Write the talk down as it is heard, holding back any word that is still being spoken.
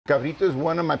Cabrito is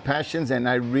one of my passions and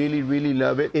I really, really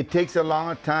love it. It takes a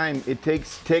long time. It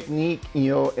takes technique,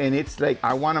 you know, and it's like,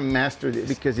 I want to master this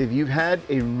because if you've had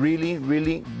a really,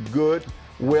 really good,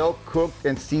 well cooked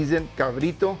and seasoned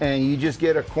cabrito and you just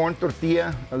get a corn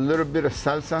tortilla, a little bit of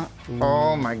salsa,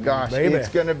 oh my gosh, baby. It's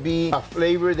gonna be a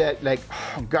flavor that like,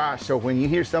 oh gosh, so when you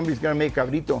hear somebody's gonna make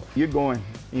cabrito, you're going,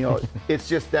 you know, it's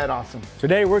just that awesome.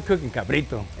 Today we're cooking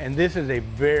cabrito, and this is a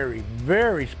very,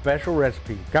 very special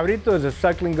recipe. Cabrito is a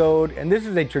suckling goat, and this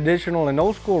is a traditional and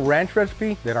old school ranch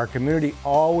recipe that our community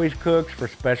always cooks for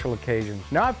special occasions.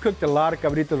 Now, I've cooked a lot of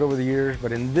cabritos over the years,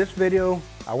 but in this video,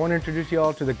 I want to introduce you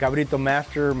all to the cabrito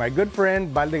master, my good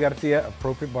friend, Balde Garcia of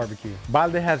ProPit Barbecue.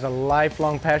 Balde has a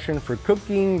lifelong passion for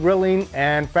cooking, grilling,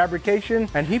 and fabrication,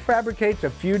 and he fabricates a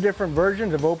few different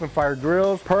versions of open fire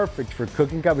grills, perfect for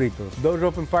cooking cabritos. Those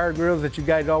open fire grills that you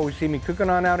guys always see me cooking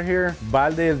on out here,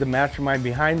 Balde is the mastermind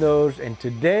behind those, and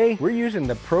today we're using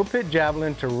the ProPit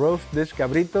javelin to roast this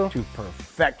cabrito to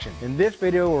perfection. In this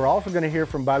video, we're also going to hear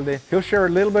from Balde. He'll share a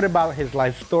little bit about his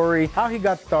life story, how he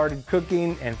got started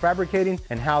cooking and fabricating,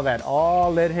 and how that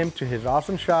all led him to his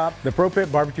awesome shop, the ProPit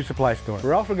Barbecue Supply Store.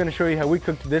 We're also going to show you how we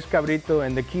cooked this cabrito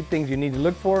and the key things you need to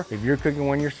look for if you're cooking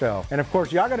one yourself. And of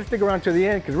course, y'all got to stick around to the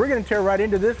end because we're going to tear right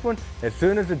into this one as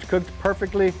soon as it's cooked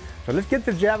perfectly. So let's get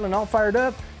the javelin all fired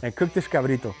up and cook this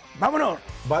cabrito. Vámonos!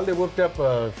 Balde whipped up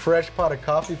a fresh pot of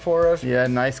coffee for us. Yeah,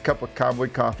 nice cup of cowboy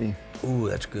coffee. Ooh,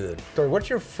 that's good. So what's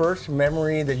your first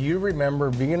memory that you remember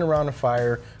being around a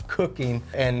fire, cooking,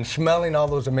 and smelling all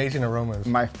those amazing aromas?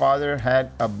 My father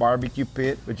had a barbecue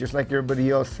pit, but just like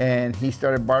everybody else, and he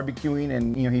started barbecuing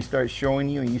and, you know, he started showing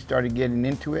you and you started getting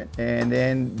into it. And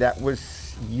then that was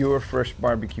your first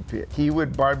barbecue pit. He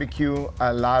would barbecue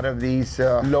a lot of these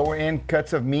lower end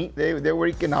cuts of meat. They were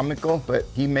economical, but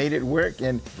he made it work.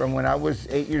 And from when I was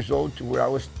 8 years old to where I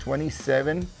was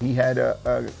 27, he had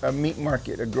a meat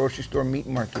market, a grocery store meat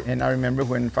market. And I remember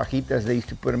when fajitas, they used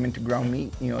to put them into ground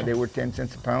meat. You know, they were 10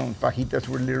 cents a pound. Fajitas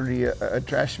were literally a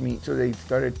trash meat. So they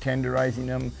started tenderizing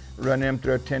them, running them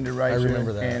through a tenderizer. I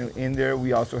remember that. And in there,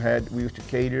 we used to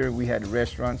cater, we had a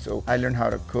restaurant. So I learned how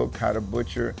to cook, how to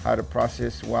butcher, how to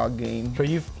process wild game. So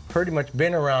you've pretty much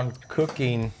been around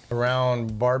cooking,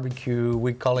 around barbecue.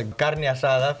 We call it carne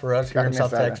asada for us here in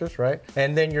South Texas, right?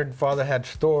 And then your father had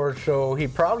stores, so he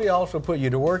probably also put you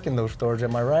to work in those stores,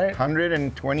 am I right?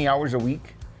 120 hours a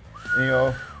week, you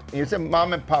know. It's a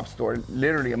mom and pop store,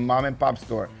 literally a mom and pop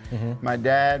store. My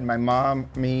dad, my mom,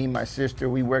 me, my sister,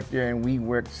 we worked there and we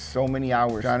worked so many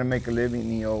hours trying to make a living.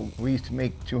 You know, we used to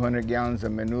make 200 gallons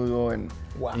of menudo and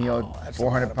you know,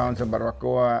 400 pounds of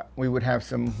barbacoa. We would have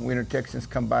some winter Texans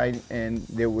come by and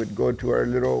they would go to our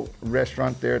little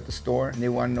restaurant there at the store and they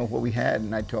want to know what we had.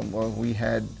 And I told them, well, we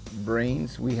had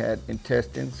brains, we had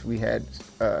intestines, we had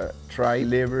tri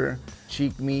liver,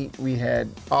 cheek meat, we had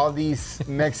all these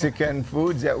Mexican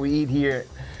foods that we eat here.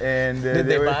 And did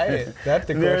they buy it? That's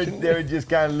the question. They were just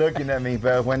kind of looking at me,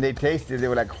 but when they tasted it, they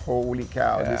were like, holy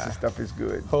cow, this stuff is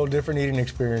good. Whole different eating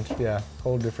experience, yeah.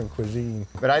 Whole different cuisine.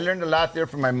 But I learned a lot there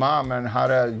from my mom on how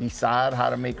to decide,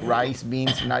 how to make rice,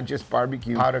 beans, not just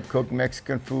barbecue, how to cook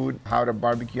Mexican food, how to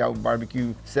barbecue. I would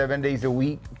barbecue 7 days a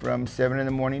week from 7 in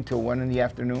the morning till 1 in the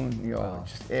afternoon, you know,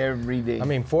 just every day. I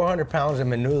mean, 400 pounds of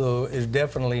menudo is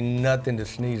definitely nothing to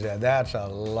sneeze at. That's a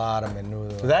lot of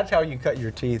menudo. So that's how you cut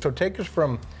your teeth. So take us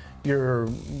from your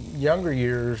younger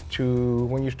years to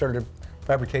when you started a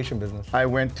fabrication business. I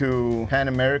went to Pan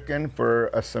American for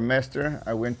a semester.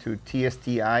 I went to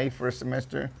TSTI for a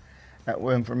semester. That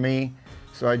went for me.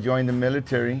 So I joined the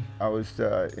military. I was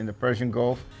in the Persian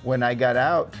Gulf. When I got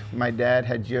out, my dad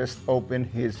had just opened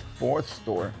his 4th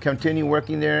store. Continued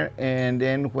working there, and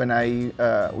then when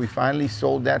we finally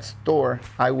sold that store,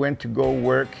 I went to go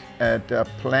work at a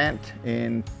plant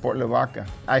in Port Lavaca.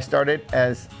 I started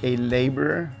as a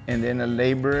laborer, and then a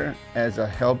laborer as a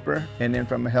helper, and then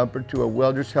from a helper to a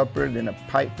welder's helper, then a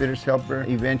pipe fitter's helper,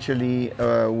 eventually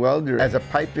a welder. As a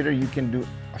pipe fitter, you can do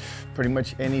pretty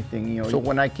much anything, you know. So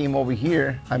when I came over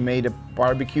here, I made a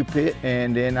barbecue pit,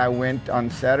 and then I went on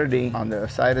Saturday on the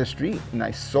side of the street and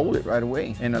I sold it right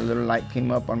away. And a little light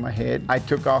came up on my head. I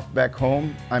took off back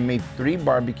home. I made 3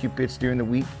 barbecue pits during the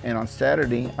week, and on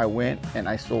Saturday I went and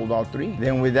I sold all 3.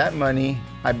 Then with that money,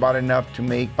 I bought enough to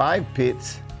make 5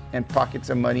 pits and pockets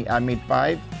of money. I made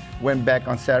 5. Went back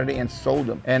on Saturday and sold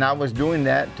them. And I was doing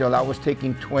that till I was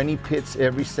taking 20 pits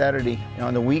every Saturday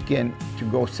on the weekend to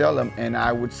go sell them, and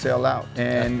I would sell out.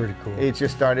 And that's pretty cool. It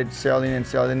just started selling and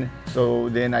selling. So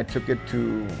then I took it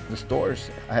to the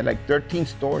stores. I had like 13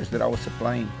 stores that I was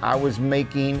supplying. I was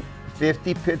making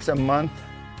 50 pits a month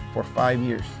for 5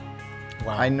 years.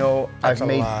 Wow. I know That's I've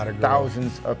made of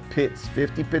thousands of pits,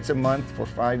 50 pits a month for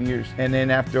 5 years. And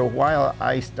then after a while,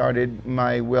 I started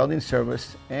my welding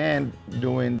service and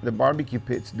doing the barbecue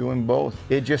pits, doing both.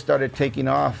 It just started taking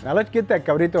off. Now let's get that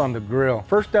cabrito on the grill.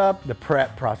 First up, the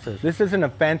prep process. This isn't a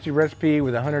fancy recipe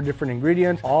with 100 different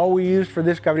ingredients. All we used for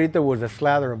this cabrito was a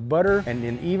slather of butter and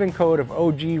an even coat of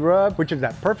OG rub, which is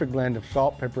that perfect blend of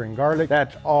salt, pepper, and garlic.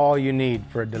 That's all you need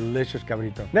for a delicious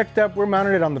cabrito. Next up, we're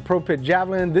mounted it on the ProPit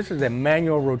javelin. This is a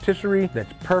manual rotisserie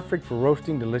that's perfect for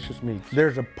roasting delicious meats.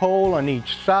 There's a pole on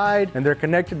each side, and they're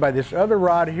connected by this other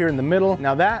rod here in the middle.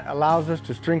 Now that allows us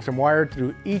to string some wire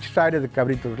through each side of the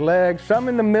cabrito's legs, some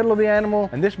in the middle of the animal,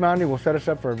 and this mounting will set us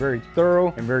up for a very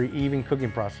thorough and very even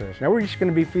cooking process. Now we're just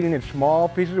going to be feeding it small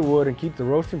pieces of wood and keep the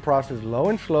roasting process low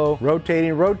and slow,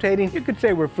 rotating. You could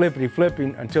say we're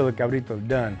flipping until the cabrito's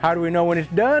done. How do we know when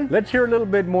it's done? Let's hear a little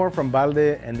bit more from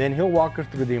Balde, and then he'll walk us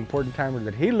through the important timers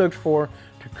that he looks for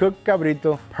to cook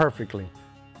cabrito perfectly.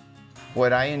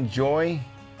 What I enjoy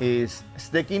is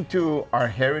sticking to our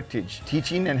heritage,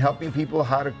 teaching and helping people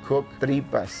how to cook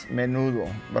tripas,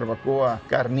 menudo, barbacoa,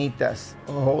 carnitas,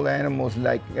 whole animals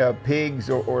like pigs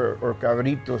or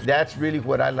cabritos. That's really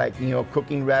what I like, you know,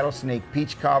 cooking rattlesnake,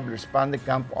 peach cobblers, pan de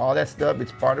campo, all that stuff.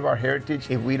 It's part of our heritage.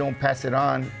 If we don't pass it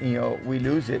on, you know, we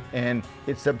lose it. And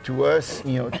it's up to us,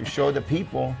 you know, to show the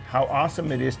people how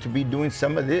awesome it is to be doing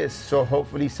some of this. So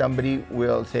hopefully somebody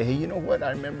will say, hey, you know what,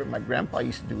 I remember my grandpa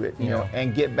used to do it, you know,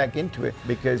 and get back into it.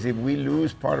 Because if we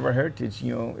lose part of our heritage,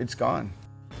 you know, it's gone.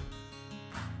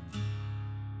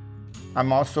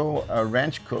 I'm also a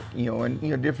ranch cook, you know,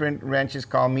 and different ranches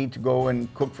call me to go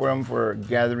and cook for them for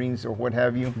gatherings or what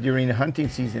have you during the hunting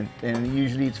season. And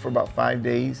usually it's for about 5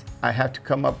 days. I have to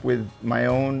come up with my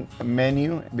own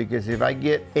menu because if I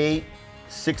get 8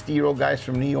 60-year-old guys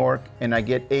from New York and I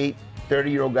get 8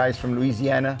 30-year-old guys from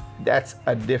Louisiana, that's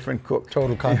a different cook.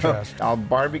 Total contrast. You know, I'll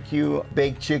barbecue,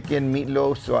 baked chicken,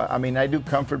 meatloaf. So, I mean, I do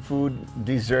comfort food,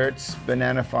 desserts,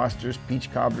 banana fosters, peach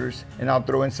cobblers, and I'll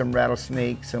throw in some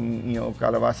rattlesnake, some, you know,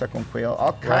 calabaza con quail,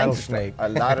 all kinds of stuff, a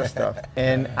lot of stuff.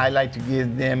 And I like to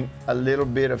give them a little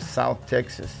bit of South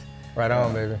Texas. Right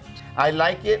on, baby. I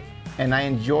like it and I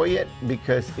enjoy it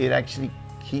because it actually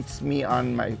keeps me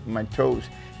on my toes.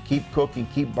 Keep cooking,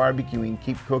 keep barbecuing,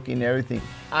 keep cooking everything.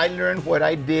 I learned what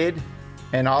I did,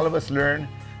 and all of us learn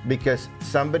because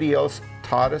somebody else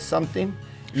taught us something.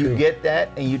 You get that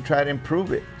and you try to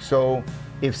improve it. So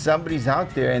if somebody's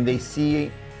out there and they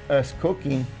see us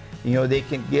cooking, you know, they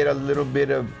can get a little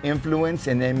bit of influence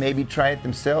and then maybe try it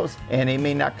themselves, and it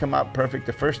may not come out perfect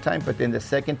the first time, but then the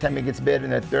second time it gets better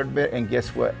and the third bit, and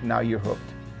guess what? Now you're hooked.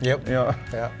 Yep. You know?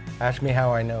 Yeah. Ask me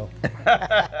how I know.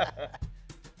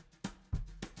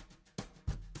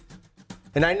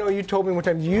 And I know you told me one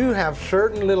time you have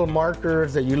certain little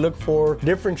markers that you look for,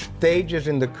 different stages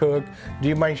in the cook. Do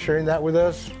you mind sharing that with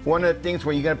us? One of the things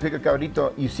when you're gonna pick a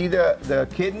cabrito, you see the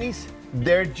kidneys?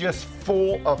 They're just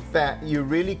full of fat. You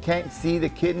really can't see the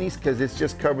kidneys because it's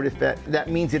just covered with fat. That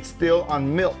means it's still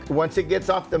on milk. Once it gets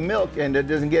off the milk and it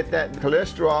doesn't get that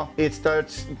cholesterol, it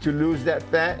starts to lose that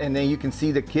fat, and then you can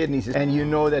see the kidneys and you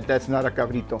know that that's not a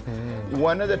cabrito.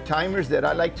 One of the timers that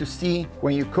I like to see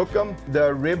when you cook them,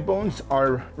 the rib bones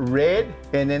are red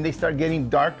and then they start getting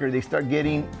darker. They start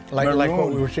getting maroon, like what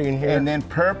we were seeing here. And then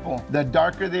purple. The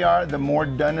darker they are, the more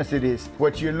doneness it is.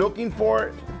 What you're looking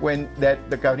for when the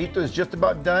cabrito is just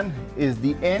about done is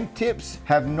the end tips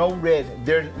have no red.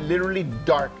 They're literally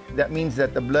dark. That means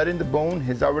that the blood in the bone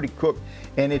has already cooked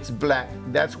and it's black.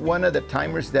 That's one of the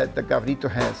timers that the cabrito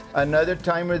has. Another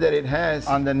timer that it has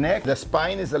on the neck, the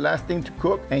spine is the last thing to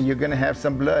cook, and you're gonna have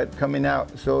some blood coming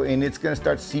out. So, and it's gonna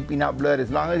start seeping out blood.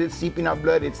 As long as it's seeping out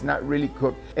blood, it's not really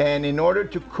cooked. And in order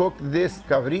to cook this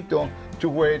cabrito to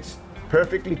where it's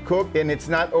perfectly cooked and it's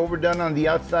not overdone on the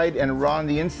outside and raw on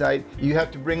the inside, you have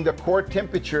to bring the core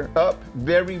temperature up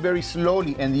very, very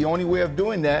slowly. And the only way of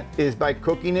doing that is by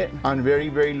cooking it on very,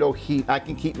 very low heat. I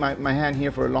can keep my hand here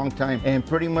for a long time. And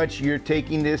pretty much you're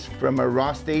taking this from a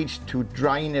raw stage to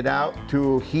drying it out,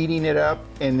 to heating it up,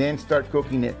 and then start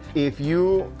cooking it. If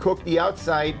you cook the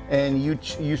outside and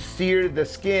you sear the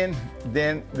skin,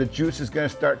 then the juice is gonna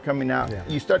start coming out. Yeah.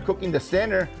 You start cooking the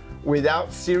center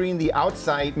without searing the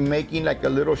outside, making like a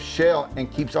little shell,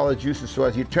 and keeps all the juices. So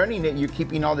as you're turning it, you're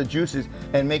keeping all the juices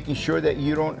and making sure that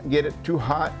you don't get it too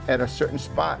hot at a certain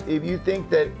spot. If you think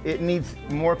that it needs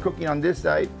more cooking on this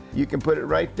side, you can put it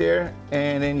right there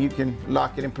and then you can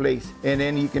lock it in place. And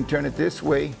then you can turn it this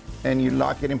way and you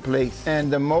lock it in place.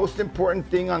 And the most important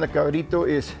thing on the cabrito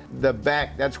is the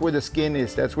back. That's where the skin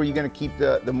is. That's where you're gonna keep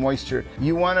the moisture.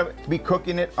 You wanna be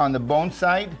cooking it on the bone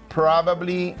side,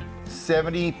 probably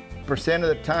 70% 80% of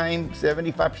the time,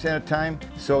 75% of the time,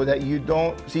 so that you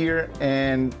don't sear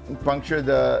and puncture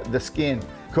the skin.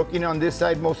 Cooking on this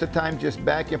side most of the time, just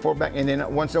back and forth, back, and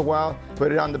then once in a while,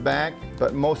 put it on the back,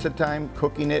 but most of the time,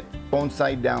 cooking it bone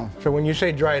side down. So when you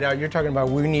say dry it out, you're talking about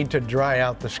we need to dry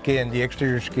out the skin, the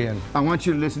exterior skin. I want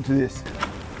you to listen to this.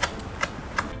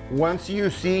 Once you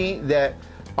see that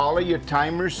all of your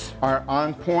timers are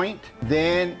on point,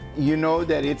 then you know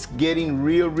that it's getting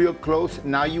real close.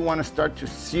 Now you want to start to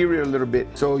sear it a little bit.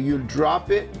 So you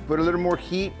drop it, put a little more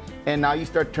heat, and now you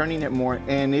start turning it more.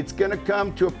 And it's gonna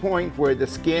come to a point where the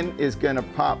skin is gonna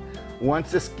pop.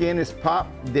 Once the skin is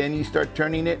popped, then you start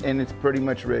turning it and it's pretty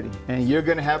much ready. And you're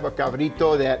gonna have a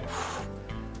cabrito that,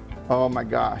 oh my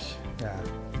gosh. Yeah.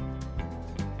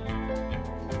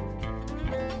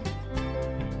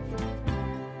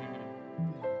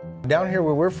 Down here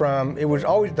where we're from, it was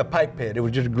always the pipe pit. It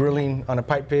was just grilling on a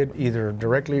pipe pit, either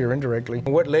directly or indirectly.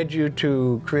 What led you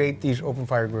to create these open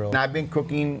fire grills? I've been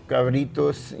cooking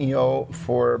cabritos, you know,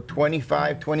 for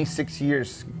 25, 26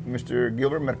 years. Mr.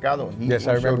 Gilbert Mercado. Yes,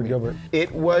 I remember Gilbert. It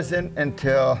wasn't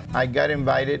until I got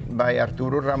invited by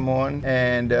Arturo Ramon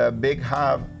and Big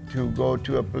Hob to go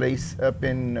to a place up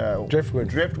in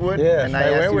Driftwood. Yes, and I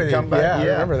asked you to come by. Yeah, I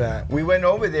remember that. We went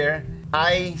over there.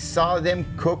 I saw them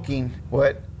cooking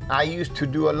what I used to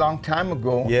do a long time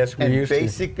ago. Yes, we used to. And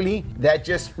basically, that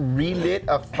just relit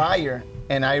a fire,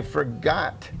 and I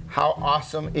forgot how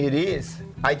awesome it is.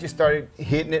 I just started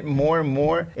hitting it more and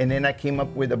more, and then I came up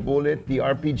with a bullet, the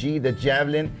RPG, the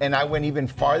javelin, and I went even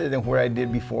farther than where I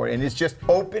did before. And it's just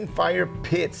open fire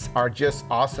pits are just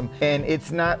awesome. And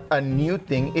it's not a new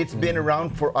thing. It's been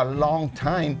around for a long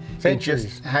time. Centuries. It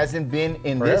just hasn't been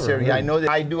in Forever, this area. really. I know that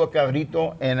I do a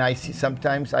cabrito, and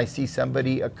sometimes I see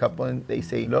somebody, a couple, and they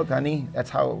say, look, honey,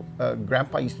 that's how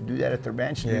Grandpa used to do that at the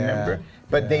ranch, remember?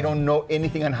 But they don't know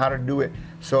anything on how to do it.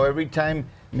 So every time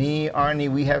me,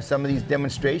 Arnie, we have some of these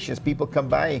demonstrations. People come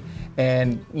by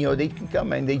and, you know, they can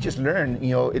come and they just learn.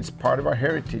 You know, it's part of our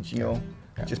heritage, you know,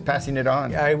 just passing it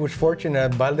on. I was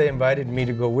fortunate. Balde invited me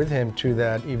to go with him to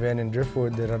that event in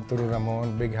Driftwood that Arturo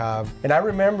Ramon, Big Hob. And I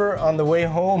remember on the way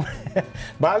home,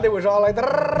 Balde was all like,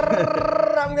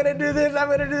 I'm gonna do this, I'm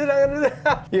gonna do this, I'm gonna do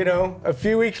that. You know, a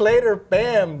few weeks later,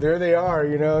 bam, there they are.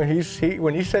 You know,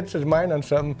 when he sets his mind on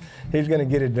something, he's gonna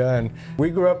get it done. We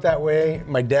grew up that way.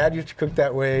 My dad used to cook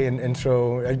that way, and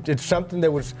so it's something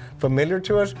that was familiar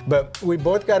to us. But we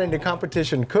both got into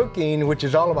competition cooking, which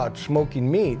is all about smoking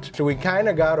meat. So we kind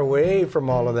of got away from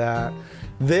all of that.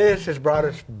 This has brought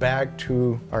us back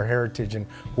to our heritage and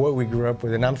what we grew up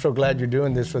with. And I'm so glad you're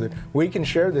doing this so that we can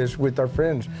share this with our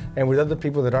friends and with other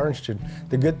people that are interested.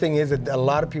 The good thing is that a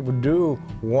lot of people do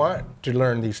want to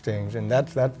learn these things, and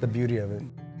that's the beauty of it.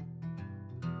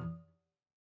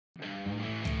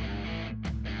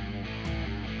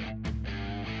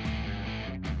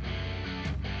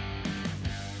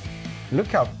 Look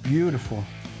how beautiful,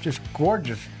 just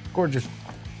gorgeous, gorgeous.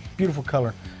 Beautiful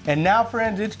color. And now,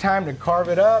 friends, it's time to carve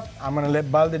it up. I'm gonna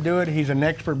let Balde do it. He's an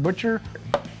expert butcher.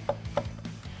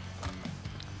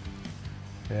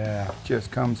 Yeah.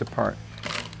 Just comes apart.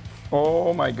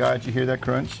 Oh my God, you hear that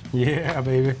crunch? Yeah,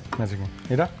 baby.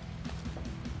 Mira.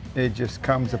 It just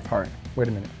comes apart. Wait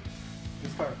a minute.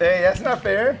 Hey, that's not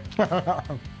fair.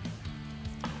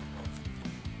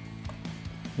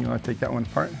 You want to take that one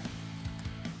apart?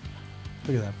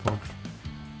 Look at that, folks.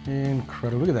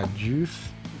 Incredible. Look at that juice.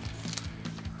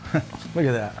 Look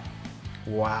at that.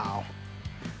 Wow.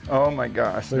 Oh my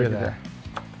gosh. Look at that.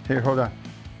 Here, hold on.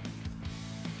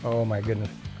 Oh my goodness.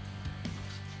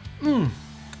 And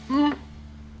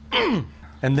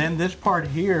then this part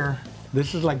here,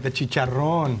 this is like the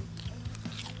chicharrón.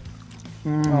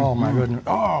 Oh my goodness.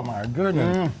 Oh my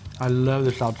goodness. I love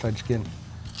this outside skin.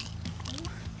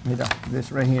 Mira, this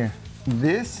right here.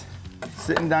 This,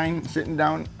 sitting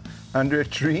down under a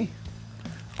tree.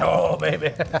 Oh,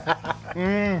 baby.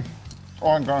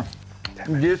 Oh my God.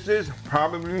 This is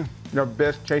probably the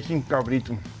best tasting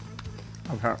cabrito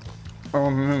I've had.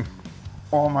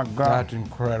 Oh my God. That's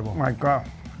incredible. Oh my God.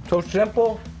 So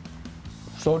simple,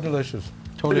 so delicious.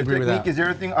 Totally agree with that. The technique is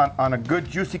everything on a good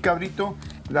juicy cabrito.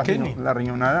 La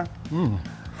riñonada.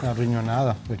 La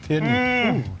riñonada, the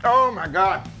kidney. Oh my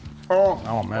God.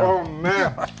 Oh man. Oh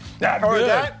man. That's good.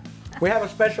 That? We have a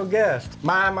special guest,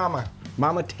 my mama.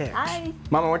 Mama Tex. Hi.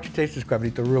 Mama, why don't you taste this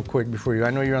cabrito real quick before you,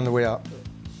 I know you're on the way out.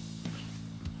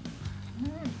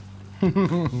 You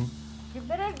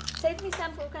better take me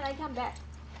some food when I come back.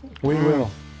 We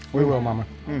will. We will, Mama.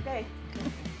 Okay.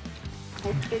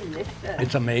 It's delicious.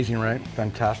 It's amazing, right?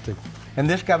 Fantastic. And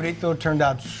this cabrito turned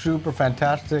out super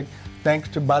fantastic thanks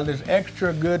to Balde's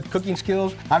extra good cooking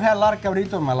skills. I've had a lot of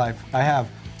cabrito in my life. I have.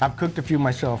 I've cooked a few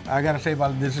myself. I gotta say,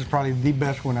 Balde, this is probably the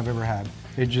best one I've ever had.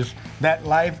 It just, that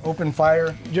live open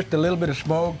fire, just a little bit of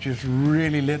smoke, just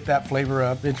really lit that flavor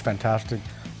up. It's fantastic.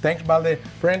 Thanks, Balde.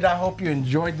 Friends, I hope you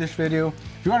enjoyed this video.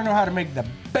 If you wanna know how to make the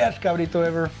best cabrito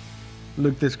ever,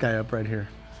 look this guy up right here.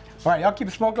 All right, y'all keep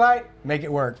the smoke light, make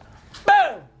it work.